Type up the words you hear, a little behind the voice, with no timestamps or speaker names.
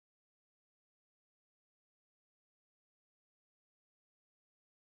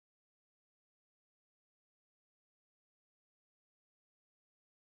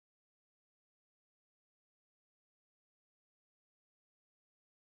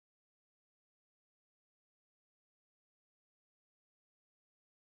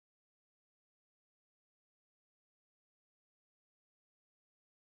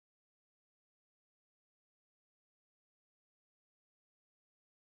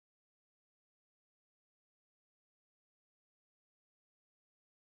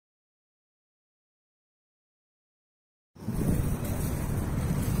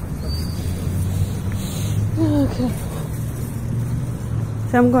Okay.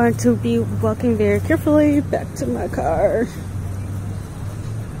 So I'm going to be walking very carefully back to my car.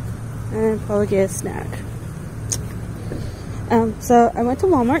 And probably get a snack. So I went to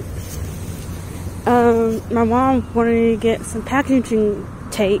Walmart. My mom wanted me to get some packaging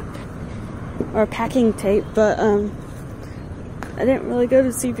tape. Or packing tape, but I didn't really go to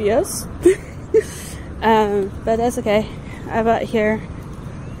CVS. But that's okay. I bought it here.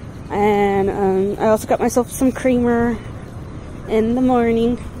 And I also got myself some creamer in the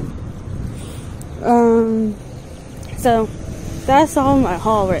morning. So that's all my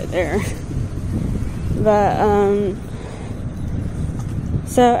haul right there. But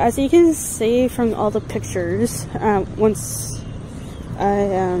so as you can see from all the pictures, once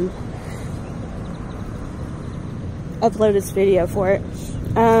I upload this video for it,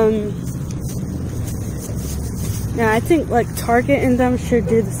 now I think like Target and them should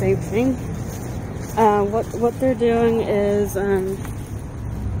do the same thing. What they're doing is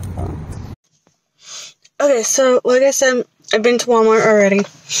okay, so like I said, I've been to Walmart already,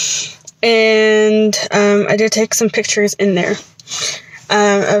 and I did take some pictures in there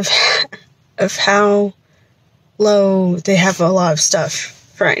of how low they have a lot of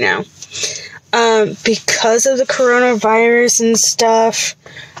stuff right now. Because of the coronavirus and stuff,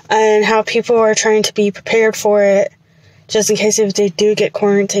 and how people are trying to be prepared for it, just in case if they do get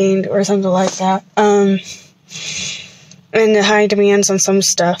quarantined or something like that, and the high demands on some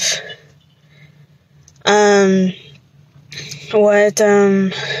stuff. What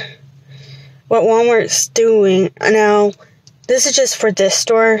Walmart's doing now, this is just for this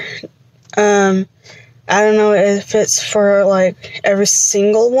store. I don't know if it's for like every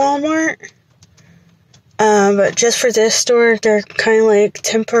single Walmart. But just for this store, they're kind of like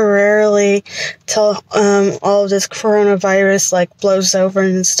temporarily till all of this coronavirus like blows over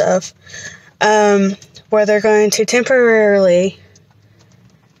and stuff, where they're going to temporarily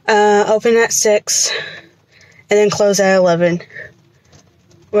open at 6 and then close at 11.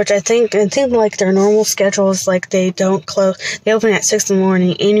 Which I think like their normal schedule is like they don't close. They open at 6 in the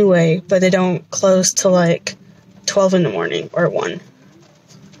morning anyway, but they don't close till like 12 in the morning or 1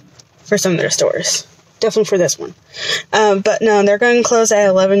 for some of their stores. Definitely for this one. But no, they're going to close at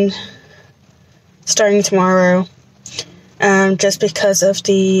 11 starting tomorrow. Just because of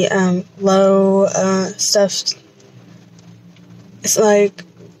the low stuff. It's like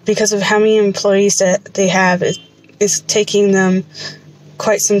because of how many employees that they have, it's taking them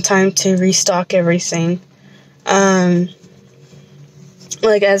quite some time to restock everything. Like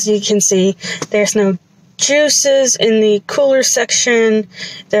as you can see, there's no juices in the cooler section.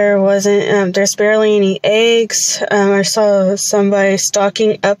 There's barely any eggs. I saw somebody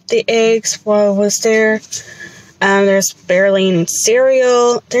stocking up the eggs while I was there. There's barely any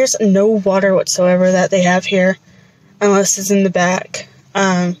cereal. There's no water whatsoever that they have here, unless it's in the back.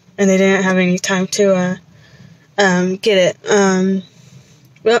 And they didn't have any time to get it.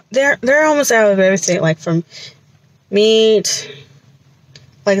 Well, they're almost out of everything, like from meat.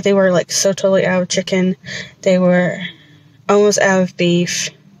 Like, they were, like, so totally out of chicken. They were almost out of beef.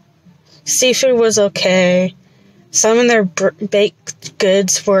 Seafood was okay. Some of their baked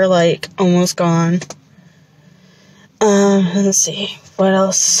goods were, like, almost gone. Let's see. What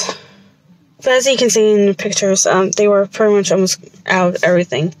else? But as you can see in the pictures, they were pretty much almost out of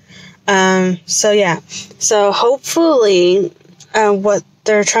everything. So, yeah. So, hopefully, what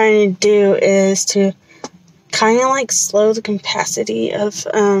they're trying to do is to kind of like slow the capacity of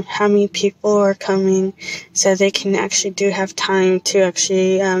how many people are coming, so they can actually have time to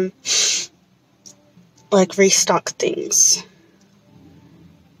actually like restock things.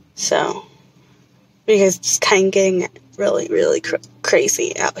 So because it's kind of getting really, really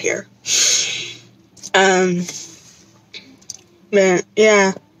crazy out here. But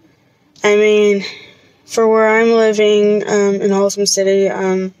yeah, I mean, for where I'm living in Haltom City,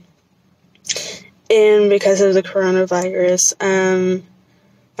 and because of the coronavirus,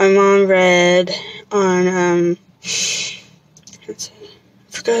 my mom read on, let's see, I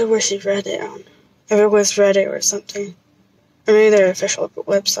forgot where she read it on. If it was Reddit or something. Or maybe their official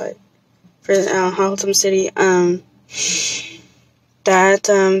website for Haltom City, that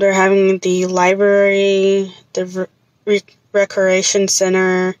they're having the library, the recreation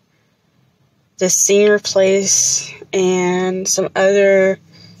center, the senior place, and some other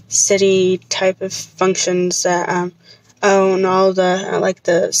city type of functions that own all the like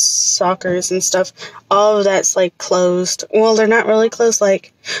the soccers and stuff. All of that's like closed. Well, they're not really closed.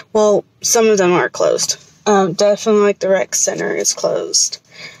 Like, well, some of them are closed. Definitely like the rec center is closed.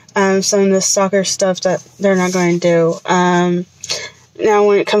 Some of the soccer stuff that they're not going to do. now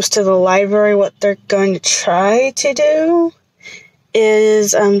when it comes to the library, what they're going to try to do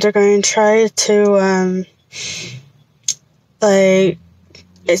is they're going to try to like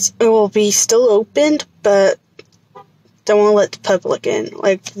it will be still opened, but don't want to let the public in.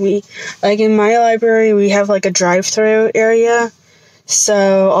 Like in my library, we have like a drive-through area,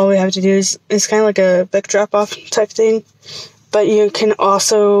 so all we have to do is it's kind of like a book drop-off type thing. But you can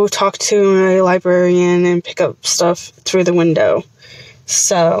also talk to a librarian and pick up stuff through the window.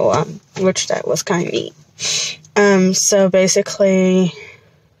 So, which that was kind of neat. So basically,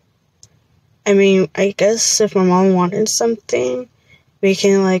 I mean, I guess if my mom wanted something, we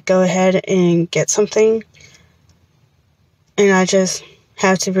can like go ahead and get something. And I just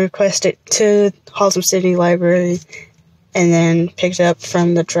have to request it to Haltom City Library and then pick it up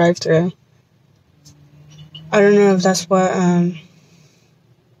from the drive-thru. I don't know if that's what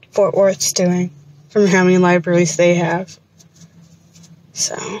Fort Worth's doing, from how many libraries they have.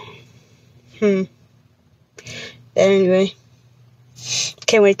 So, anyway,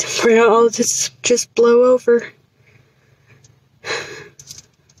 can't wait for all this just blow over.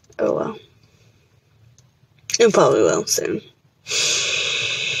 Oh well. It probably will soon.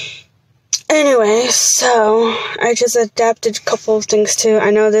 Anyway, so I just adapted a couple of things too.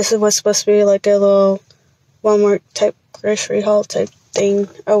 I know this was supposed to be like a little Walmart type grocery haul type thing.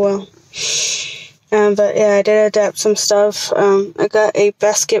 Oh well. But yeah, I did adapt some stuff. I got a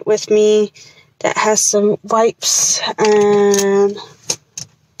basket with me that has some wipes and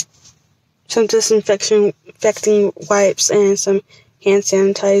some disinfecting wipes and some hand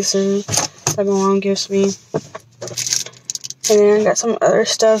sanitizer that my mom gives me. And then I got some other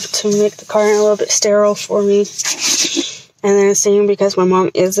stuff to make the car a little bit sterile for me. And then seeing, because my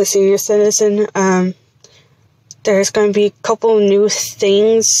mom is a senior citizen, there's going to be a couple new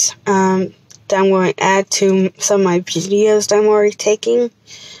things that I'm going to add to some of my videos that I'm already taking.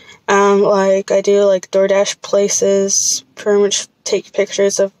 Like I do like DoorDash places, pretty much take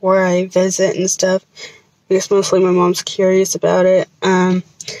pictures of where I visit and stuff, because mostly my mom's curious about it.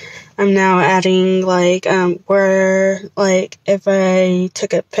 I'm now adding like where, like if I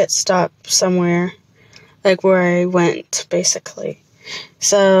took a pit stop somewhere, like where I went basically.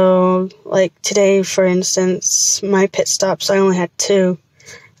 So like today, for instance, my pit stops, I only had 2.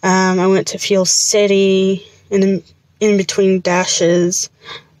 I went to Fuel City and in between dashes,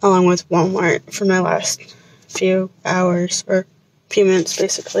 along with Walmart for my last few hours or few minutes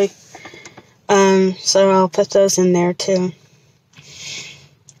basically. So I'll put those in there too.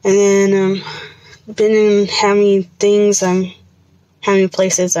 And then been in how many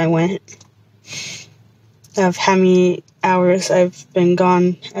places I went, of how many hours I've been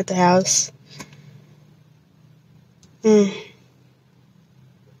gone at the house. And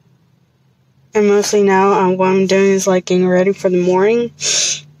mostly now, what I'm doing is like getting ready for the morning.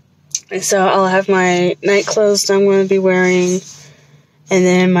 And so I'll have my night clothes that I'm going to be wearing, and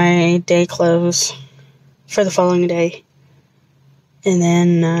then my day clothes for the following day. And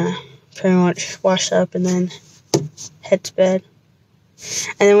then pretty much wash up and then head to bed.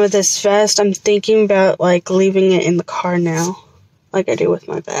 And then with this vest, I'm thinking about like leaving it in the car now, like I do with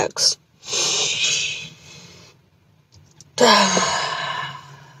my bags.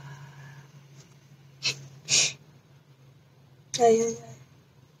 It's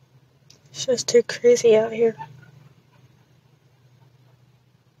just too crazy out here.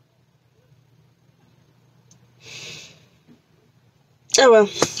 Oh well,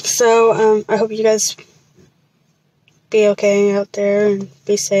 so I hope you guys be okay out there and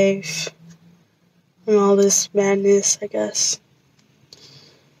be safe from all this madness, I guess.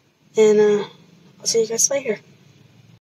 And I'll see you guys later.